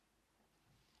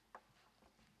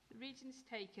reading is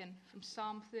taken from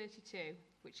Psalm 32,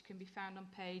 which can be found on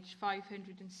page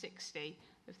 560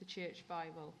 of the Church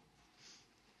Bible.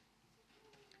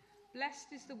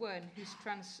 Blessed is the one whose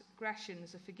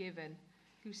transgressions are forgiven,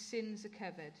 whose sins are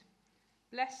covered.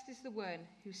 Blessed is the one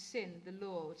whose sin the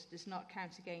Lord does not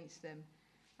count against them,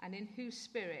 and in whose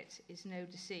spirit is no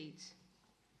deceit.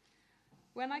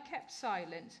 When I kept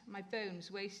silent, my bones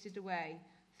wasted away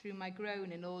through my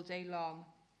groaning all day long.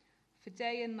 For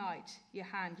day and night your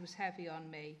hand was heavy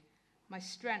on me. My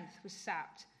strength was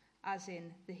sapped as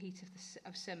in the heat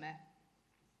of summer.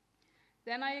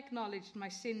 Then I acknowledged my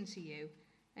sin to you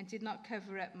and did not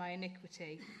cover up my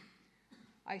iniquity.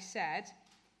 I said,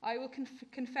 I will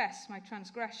confess my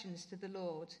transgressions to the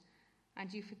Lord,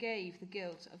 and you forgave the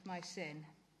guilt of my sin.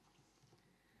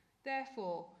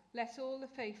 Therefore, let all the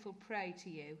faithful pray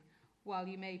to you while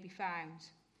you may be found.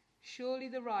 Surely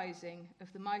the rising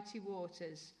of the mighty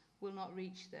waters will not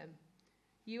reach them.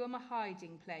 You are my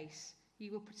hiding place.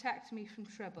 You will protect me from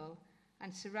trouble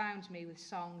and surround me with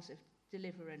songs of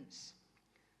deliverance.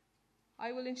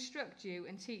 I will instruct you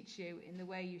and teach you in the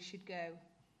way you should go.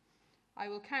 I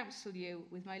will counsel you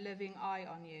with my loving eye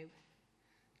on you.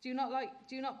 Do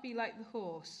not be like the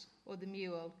horse or the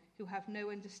mule who have no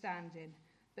understanding,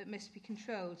 but must be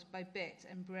controlled by bit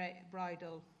and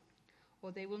bridle,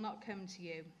 or they will not come to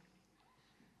you.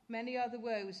 Many are the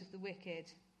woes of the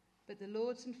wicked, but the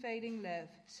Lord's unfailing love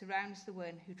surrounds the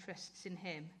one who trusts in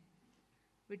him.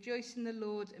 Rejoice in the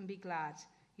Lord and be glad,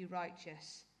 you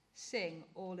righteous. Sing,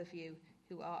 all of you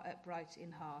who are upright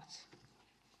in heart.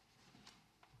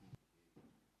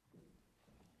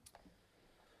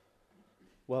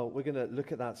 Well, we're going to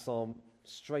look at that psalm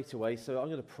straight away, so I'm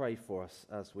going to pray for us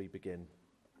as we begin.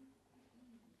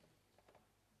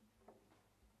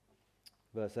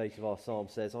 Verse 8 of our psalm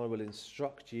says, I will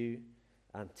instruct you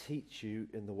and teach you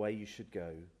in the way you should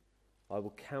go. I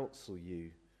will counsel you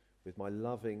with my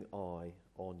loving eye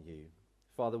on you.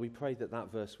 Father, we pray that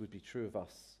that verse would be true of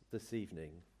us this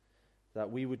evening, that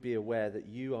we would be aware that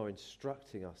you are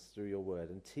instructing us through your word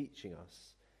and teaching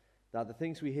us, that the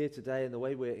things we hear today and the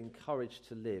way we're encouraged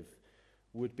to live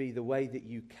would be the way that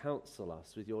you counsel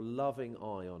us with your loving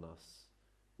eye on us.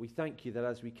 We thank you that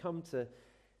as we come to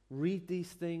read these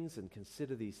things and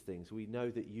consider these things, we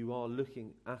know that you are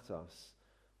looking at us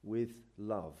with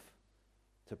love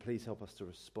to please help us to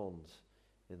respond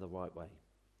in the right way.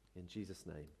 In Jesus'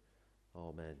 name,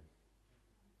 amen.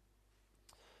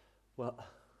 Well,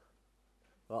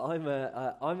 I'm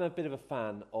a bit of a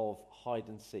fan of hide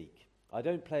and seek. I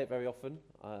don't play it very often.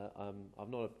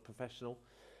 I'm not a professional.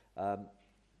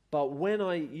 But when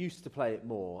I used to play it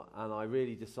more and I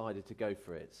really decided to go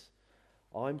for it,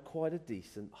 I'm quite a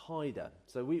decent hider.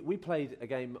 So we played a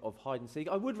game of hide and seek.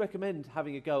 I would recommend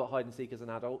having a go at hide and seek as an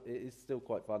adult. It is still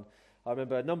quite fun. I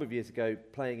remember a number of years ago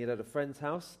playing it at a friend's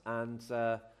house, and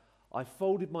I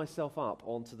folded myself up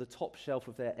onto the top shelf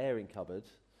of their airing cupboard,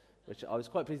 which I was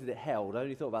quite pleased that it held. I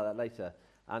only thought about that later,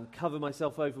 and covered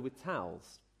myself over with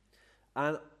towels.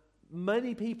 And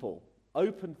many people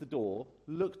opened the door,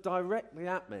 looked directly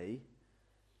at me,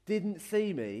 didn't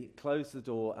see me, closed the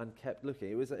door, and kept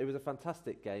looking. It was a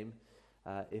fantastic game,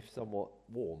 if somewhat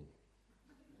warm.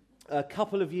 A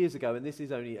couple of years ago, and this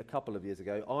is only a couple of years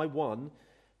ago, I won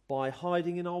by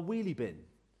hiding in our wheelie bin,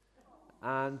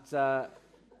 and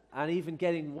even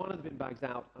getting one of the bin bags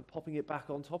out and popping it back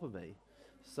on top of me,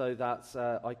 so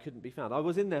that I couldn't be found. I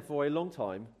was in there for a long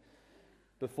time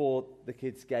before the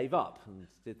kids gave up and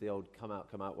did the old come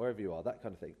out, wherever you are, that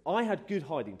kind of thing. I had good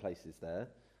hiding places there.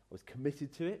 I was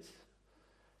committed to it,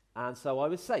 and so I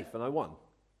was safe, and I won.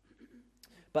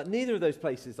 But neither of those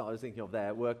places that I was thinking of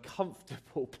there were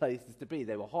comfortable places to be.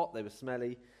 They were hot, they were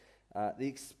smelly. The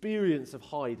experience of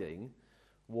hiding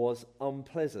was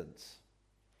unpleasant.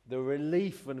 The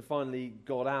relief when I finally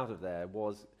got out of there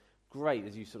was great,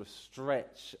 as you sort of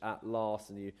stretch at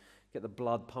last and you get the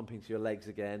blood pumping to your legs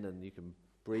again and you can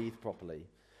breathe properly.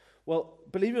 Well,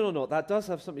 believe it or not, that does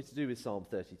have something to do with Psalm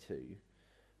 32,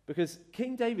 because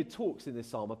King David talks in this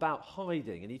psalm about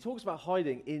hiding, and he talks about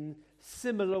hiding in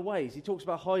similar ways. He talks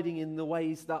about hiding in the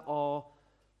ways that are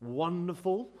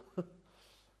wonderful,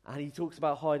 and he talks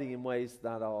about hiding in ways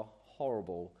that are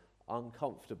horrible,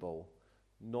 uncomfortable,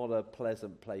 not a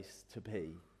pleasant place to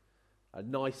be, a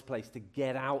nice place to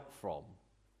get out from.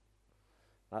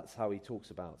 That's how he talks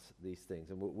about these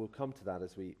things, and we'll come to that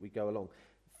as we go along.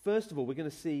 First of all, we're going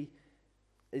to see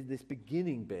in this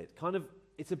beginning bit,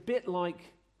 it's a bit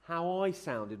like how I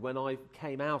sounded when I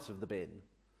came out of the bin.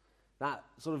 That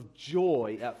sort of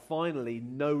joy at finally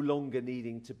no longer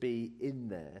needing to be in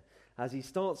there, as he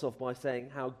starts off by saying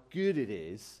how good it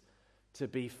is to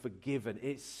be forgiven.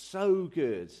 It's so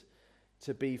good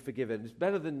to be forgiven. It's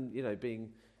better than, being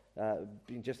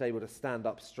just able to stand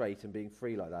up straight and being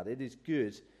free like that. It is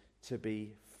good to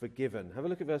be forgiven. Have a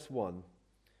look at verse 1.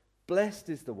 Blessed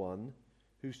is the one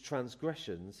whose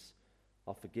transgressions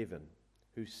are forgiven,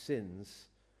 whose sins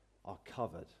are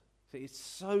covered. So it's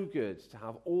so good to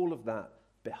have all of that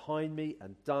behind me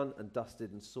and done and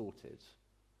dusted and sorted.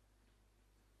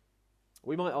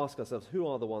 We might ask ourselves, who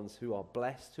are the ones who are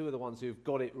blessed? Who are the ones who've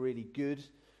got it really good,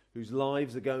 whose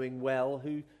lives are going well?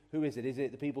 Who is it? Is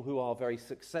it the people who are very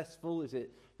successful? Is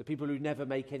it the people who never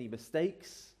make any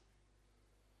mistakes?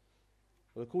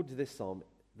 Well, according to this psalm,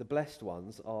 the blessed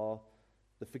ones are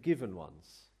the forgiven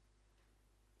ones.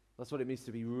 That's what it means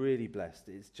to be really blessed.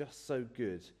 It's just so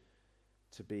good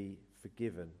to be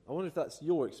forgiven. I wonder if that's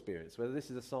your experience, whether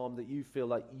this is a psalm that you feel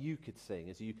like you could sing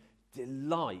as you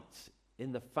delight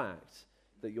in the fact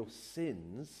that your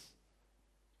sins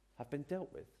have been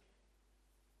dealt with.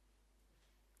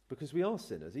 Because we are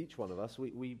sinners, each one of us.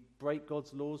 We break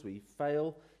God's laws, we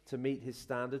fail to meet his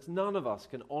standards. None of us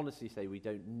can honestly say we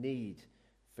don't need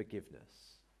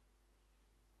forgiveness.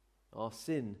 Our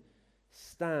sin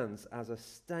stands as a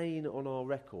stain on our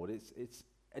record. It's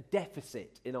a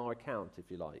deficit in our account,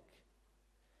 if you like.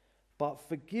 But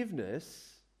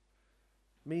forgiveness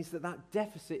means that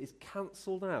deficit is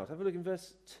cancelled out. Have a look in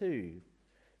verse 2.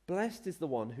 Blessed is the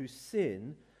one whose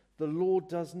sin the Lord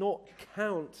does not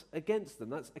count against them.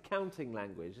 That's accounting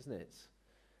language, isn't it?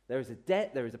 There is a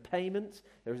debt, there is a payment,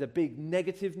 there is a big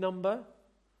negative number.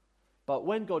 But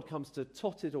when God comes to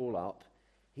tot it all up,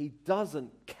 he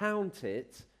doesn't count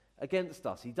it against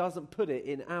us. He doesn't put it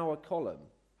in our column.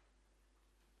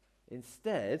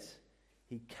 Instead,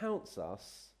 he counts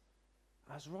us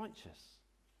as righteous.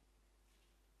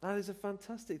 That is a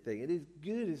fantastic thing. It is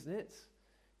good, isn't it?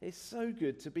 It's so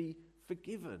good to be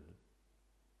forgiven.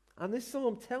 And this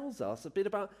psalm tells us a bit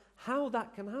about how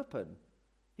that can happen.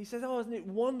 He says, isn't it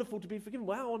wonderful to be forgiven?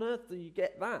 Well, how on earth do you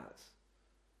get that?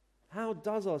 How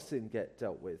does our sin get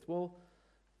dealt with? Well,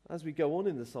 as we go on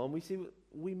in the psalm, we see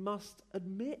we must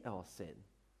admit our sin.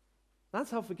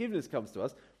 That's how forgiveness comes to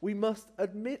us. We must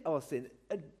admit our sin.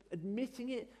 Admitting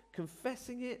it,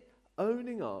 confessing it,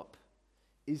 owning up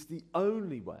is the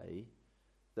only way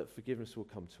that forgiveness will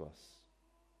come to us.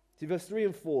 See, verse 3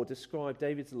 and 4 describe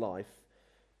David's life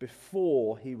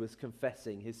before he was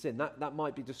confessing his sin. That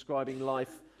might be describing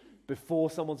life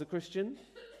before someone's a Christian,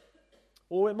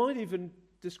 or it might even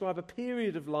describe a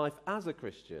period of life as a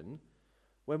Christian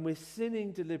when we're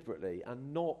sinning deliberately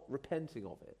and not repenting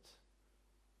of it.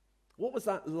 What was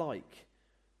that like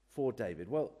for David?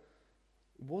 Well,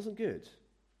 it wasn't good.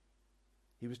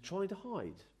 He was trying to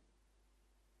hide.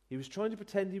 He was trying to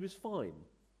pretend he was fine.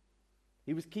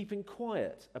 He was keeping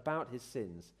quiet about his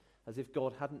sins as if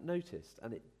God hadn't noticed,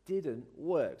 and it didn't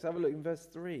work. So have a look in verse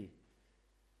 3.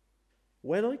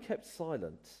 When I kept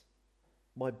silent,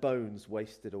 my bones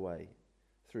wasted away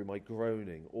through my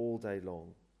groaning all day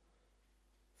long.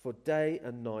 For day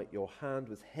and night your hand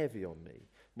was heavy on me.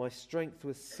 My strength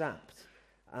was sapped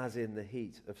as in the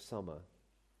heat of summer.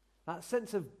 That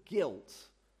sense of guilt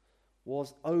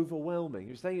was overwhelming.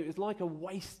 He was saying it was like a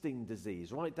wasting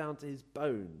disease right down to his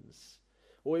bones.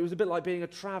 Or it was a bit like being a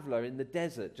traveller in the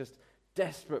desert, just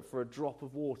desperate for a drop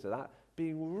of water, that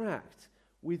being racked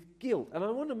with guilt. And I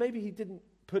wonder, maybe he didn't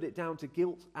put it down to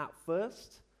guilt at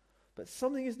first, but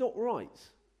something is not right.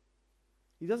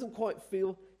 He doesn't quite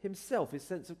feel himself. His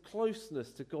sense of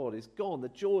closeness to God is gone. The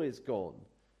joy is gone.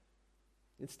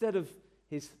 Instead of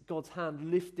God's hand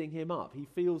lifting him up, he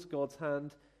feels God's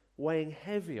hand weighing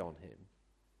heavy on him.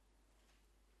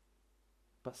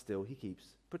 But still he keeps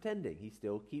pretending. He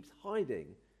still keeps hiding.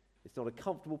 It's not a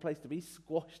comfortable place to be,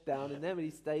 squashed down in there, and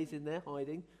he stays in there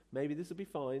hiding. Maybe this will be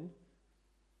fine.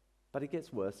 But it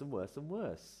gets worse and worse and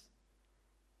worse.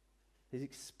 His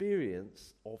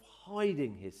experience of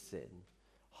hiding his sin,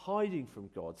 hiding from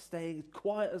God, staying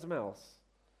quiet as a mouse,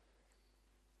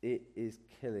 it is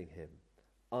killing him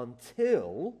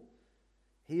until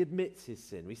he admits his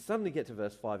sin. We suddenly get to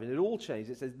verse 5 and it all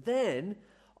changes. It says, then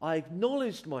I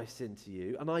acknowledged my sin to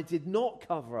you and I did not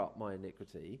cover up my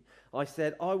iniquity. I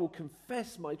said, I will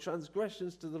confess my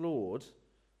transgressions to the Lord,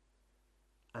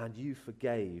 and you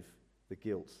forgave the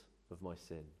guilt of my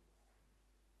sin.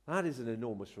 That is an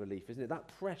enormous relief, isn't it? That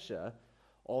pressure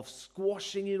of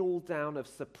squashing it all down, of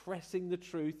suppressing the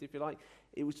truth, if you like,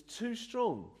 it was too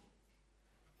strong.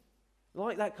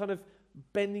 Like that kind of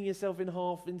bending yourself in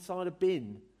half inside a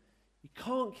bin. You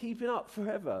can't keep it up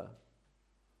forever.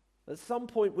 At some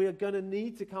point we are going to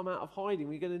need to come out of hiding.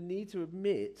 We're going to need to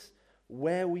admit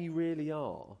where we really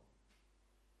are.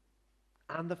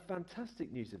 And the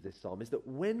fantastic news of this psalm is that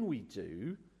when we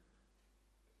do,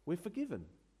 we're forgiven.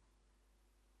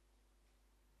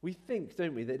 We think,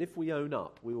 don't we, that if we own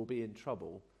up, we will be in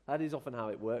trouble. That is often how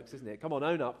it works, isn't it? Come on,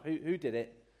 own up. Who did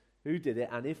it? Who did it?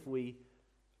 And if we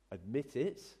admit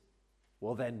it,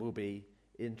 well, then we'll be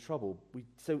in trouble.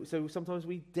 So sometimes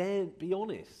we daren't be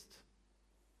honest.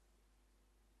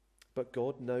 But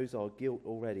God knows our guilt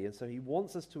already, and so he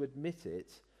wants us to admit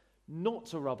it, not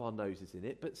to rub our noses in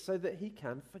it, but so that he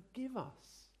can forgive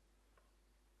us.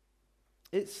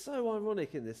 It's so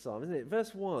ironic in this psalm, isn't it?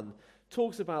 Verse 1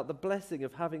 talks about the blessing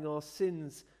of having our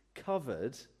sins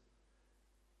covered,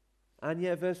 and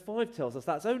yet verse 5 tells us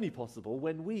that's only possible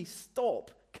when we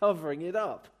stop covering it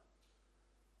up.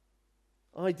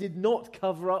 I did not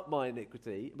cover up my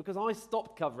iniquity. Because I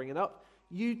stopped covering it up,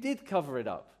 you did cover it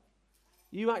up.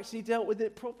 You actually dealt with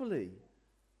it properly.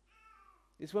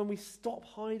 It's when we stop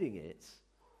hiding it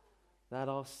that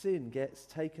our sin gets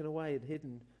taken away and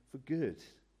hidden for good.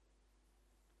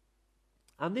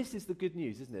 And this is the good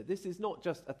news, isn't it? This is not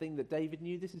just a thing that David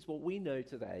knew. This is what we know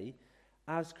today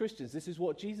as Christians. This is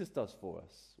what Jesus does for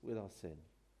us with our sin.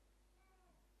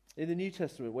 In the New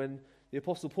Testament, when the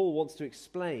Apostle Paul wants to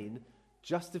explain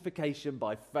justification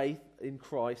by faith in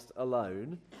Christ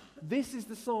alone, this is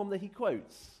the psalm that he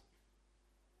quotes.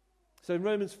 So in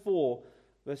Romans 4,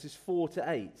 verses 4 to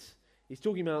 8, he's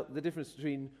talking about the difference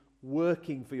between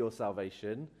working for your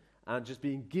salvation and just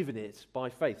being given it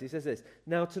by faith. He says this: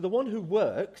 "Now to the one who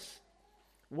works,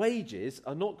 wages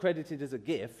are not credited as a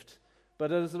gift,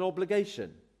 but as an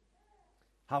obligation.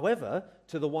 However,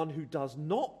 to the one who does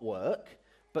not work,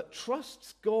 but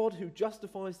trusts God who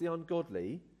justifies the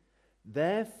ungodly,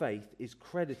 their faith is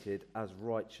credited as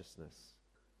righteousness."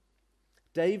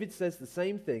 David says the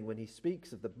same thing when he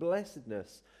speaks of the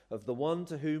blessedness of the one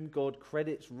to whom God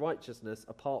credits righteousness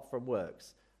apart from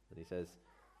works. And he says,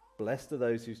 "Blessed are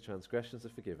those whose transgressions are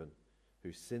forgiven,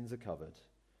 whose sins are covered.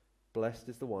 Blessed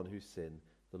is the one whose sin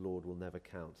the Lord will never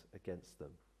count against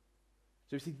them."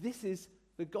 So you see, this is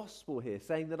the gospel here,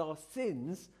 saying that our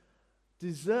sins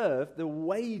deserve the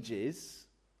wages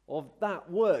of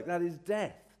that work, that is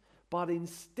death. But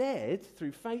instead,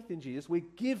 through faith in Jesus, we're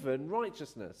given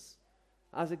righteousness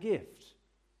as a gift.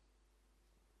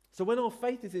 So when our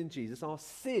faith is in Jesus, our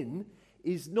sin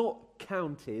is not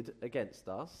counted against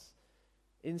us.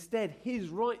 Instead, his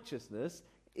righteousness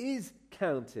is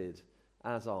counted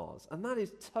as ours. And that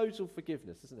is total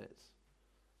forgiveness, isn't it?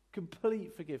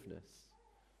 Complete forgiveness.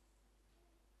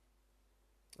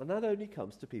 And that only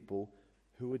comes to people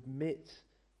who admit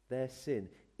their sin,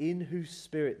 in whose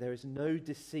spirit there is no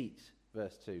deceit,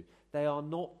 verse 2. They are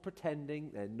not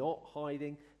pretending, they're not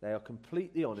hiding, they are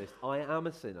completely honest. I am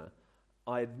a sinner,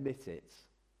 I admit it,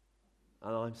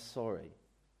 and I'm sorry.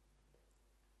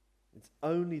 It's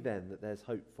only then that there's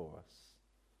hope for us.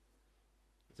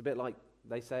 It's a bit like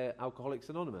they say at Alcoholics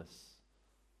Anonymous.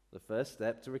 The first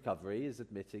step to recovery is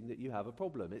admitting that you have a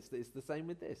problem. It's the same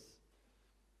with this.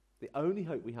 The only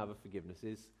hope we have of forgiveness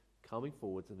is coming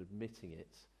forwards and admitting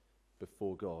it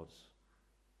before God,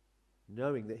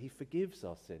 knowing that he forgives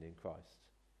our sin in Christ.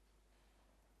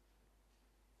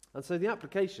 And so the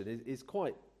application is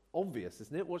quite obvious,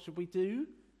 isn't it? What should we do?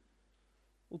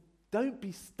 Well, don't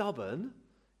be stubborn.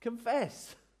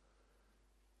 Confess.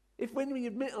 If when we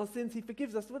admit our sins, he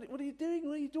forgives us, what are you doing?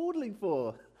 What are you dawdling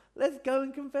for? Let's go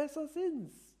and confess our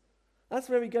sins. That's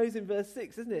where he goes in verse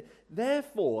 6, isn't it?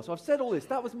 Therefore, so I've said all this.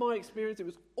 That was my experience. It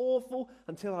was awful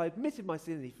until I admitted my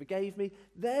sin and he forgave me.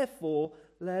 Therefore,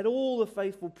 let all the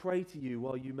faithful pray to you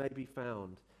while you may be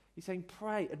found. He's saying,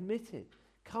 pray, admit it.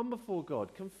 Come before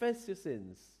God. Confess your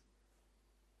sins.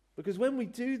 Because when we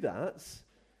do that,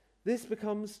 this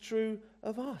becomes true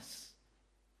of us.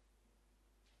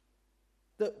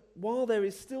 That while there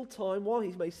is still time, while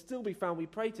he may still be found, we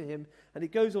pray to him. And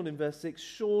it goes on in verse 6,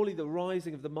 surely the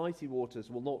rising of the mighty waters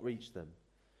will not reach them.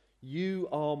 You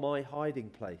are my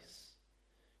hiding place.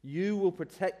 You will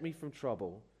protect me from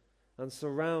trouble and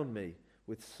surround me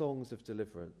with songs of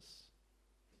deliverance.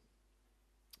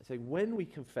 So when we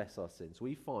confess our sins,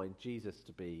 we find Jesus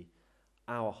to be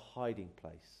our hiding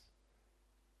place.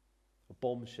 A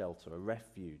bomb shelter, a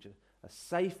refuge, a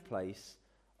safe place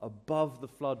above the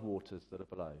floodwaters that are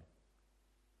below.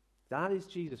 That is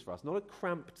Jesus for us. Not a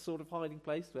cramped sort of hiding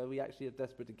place where we actually are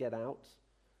desperate to get out,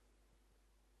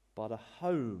 but a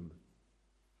home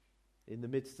in the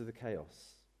midst of the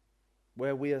chaos,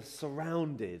 where we are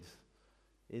surrounded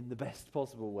in the best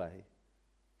possible way.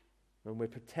 And we're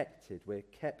protected, we're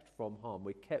kept from harm,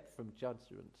 we're kept from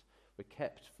judgment, we're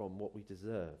kept from what we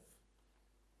deserve.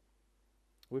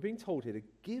 We're being told here to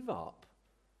give up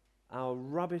our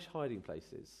rubbish hiding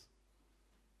places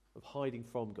of hiding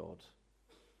from God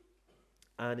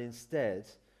and instead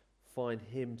find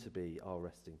him to be our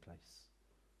resting place.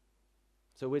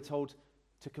 So we're told,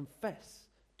 to confess,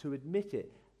 to admit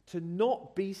it, to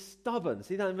not be stubborn.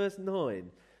 See that in verse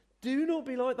 9? Do not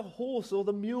be like the horse or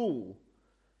the mule,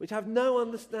 which have no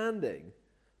understanding,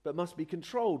 but must be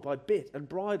controlled by bit and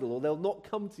bridle, or they'll not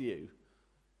come to you.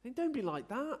 Don't be like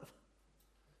that.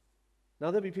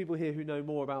 Now, there'll be people here who know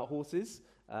more about horses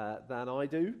than I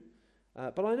do,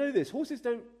 but I know this. Horses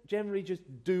don't generally just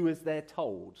do as they're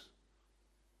told.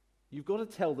 You've got to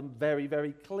tell them very,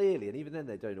 very clearly, and even then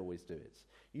they don't always do it.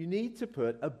 You need to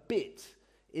put a bit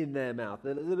in their mouth,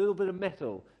 a little bit of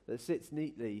metal that sits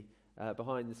neatly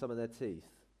behind some of their teeth.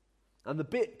 And the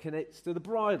bit connects to the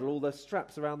bridle, all the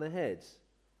straps around their heads.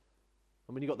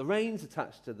 And when you've got the reins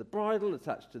attached to the bridle,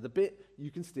 attached to the bit,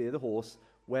 you can steer the horse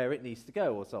where it needs to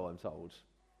go, or so I'm told.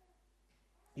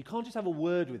 You can't just have a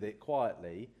word with it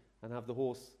quietly and have the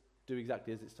horse do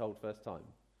exactly as it's told first time.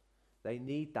 They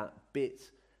need that bit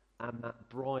and that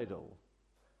bridle.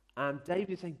 And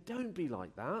David is saying, don't be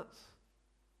like that.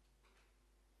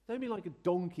 Don't be like a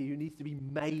donkey who needs to be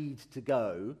made to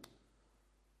go.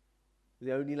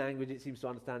 The only language it seems to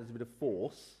understand is a bit of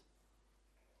force.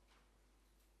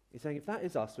 He's saying if that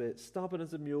is us, we're stubborn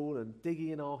as a mule and digging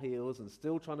in our heels and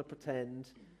still trying to pretend,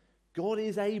 God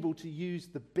is able to use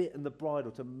the bit and the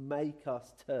bridle to make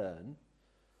us turn.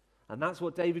 And that's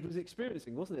what David was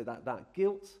experiencing, wasn't it? That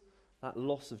guilt, that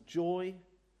loss of joy.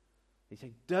 He's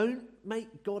saying, don't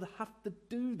make God have to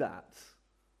do that.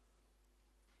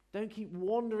 Don't keep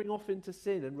wandering off into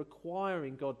sin and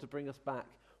requiring God to bring us back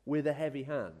with a heavy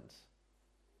hand,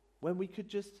 when we could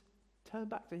just turn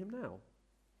back to him now.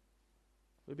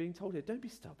 We're being told here, don't be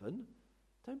stubborn.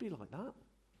 Don't be like that.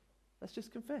 Let's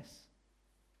just confess.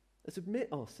 Let's admit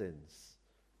our sins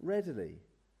readily,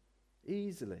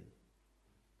 easily,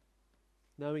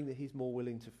 knowing that he's more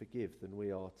willing to forgive than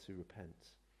we are to repent.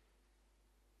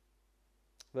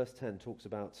 Verse 10 talks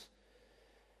about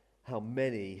how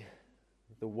many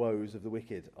the woes of the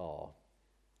wicked are.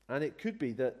 And it could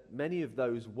be that many of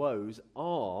those woes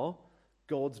are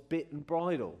God's bit and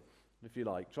bridle, if you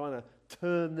like, trying to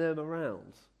turn them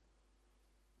around.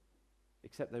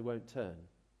 Except they won't turn.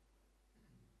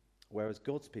 Whereas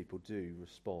God's people do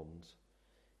respond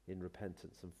in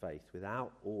repentance and faith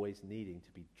without always needing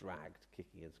to be dragged,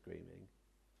 kicking and screaming.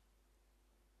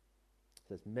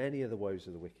 There's many of the woes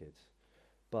of the wicked,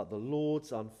 but the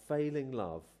Lord's unfailing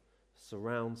love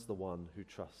surrounds the one who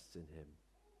trusts in him.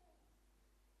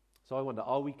 So I wonder,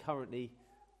 are we currently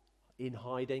in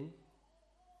hiding?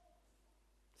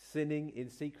 Sinning in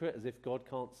secret as if God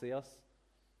can't see us?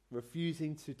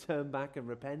 Refusing to turn back and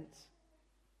repent?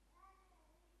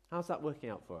 How's that working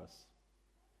out for us?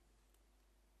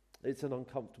 It's an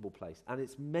uncomfortable place, and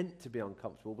it's meant to be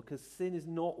uncomfortable because sin is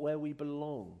not where we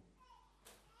belong.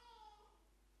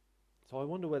 So I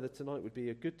wonder whether tonight would be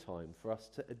a good time for us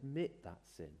to admit that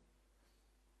sin.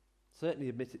 Certainly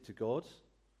admit it to God.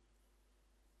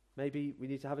 Maybe we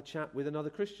need to have a chat with another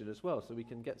Christian as well so we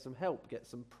can get some help, get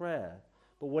some prayer.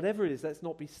 But whatever it is, let's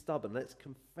not be stubborn. Let's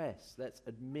confess. Let's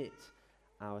admit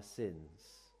our sins.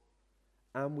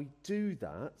 And we do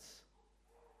that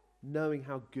knowing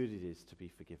how good it is to be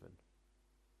forgiven.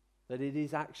 That it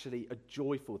is actually a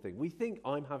joyful thing. We think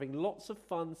I'm having lots of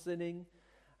fun sinning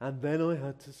and then I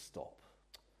had to stop.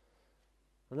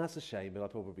 And that's a shame, but I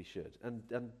probably should. And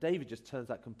David just turns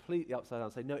that completely upside down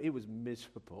and says, no, it was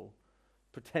miserable,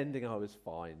 pretending I was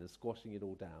fine and squashing it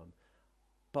all down.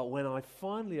 But when I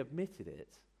finally admitted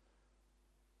it,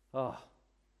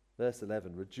 verse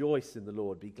 11, rejoice in the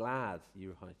Lord, be glad,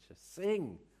 you righteous.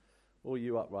 Sing, all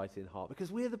you upright in heart,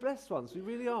 because we're the blessed ones. We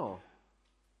really are.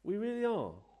 We really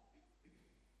are.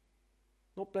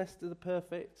 Not blessed are the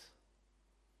perfect,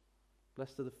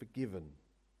 blessed are the forgiven.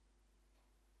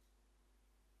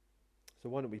 So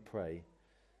why don't we pray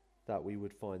that we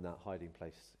would find that hiding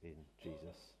place in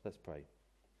Jesus. Let's pray.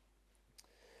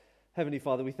 Heavenly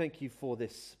Father, we thank you for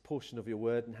this portion of your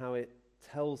word and how it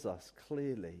tells us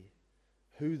clearly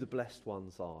who the blessed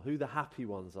ones are, who the happy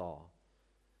ones are.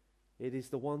 It is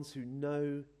the ones who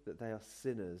know that they are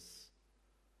sinners,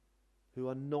 who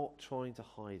are not trying to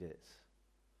hide it,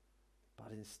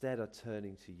 but instead are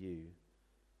turning to you.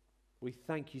 We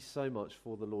thank you so much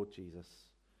for the Lord Jesus,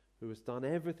 who has done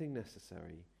everything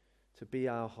necessary to be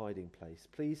our hiding place.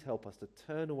 Please help us to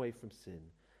turn away from sin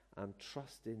and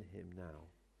trust in him now.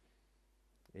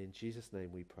 In Jesus'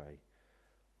 name we pray.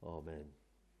 Amen.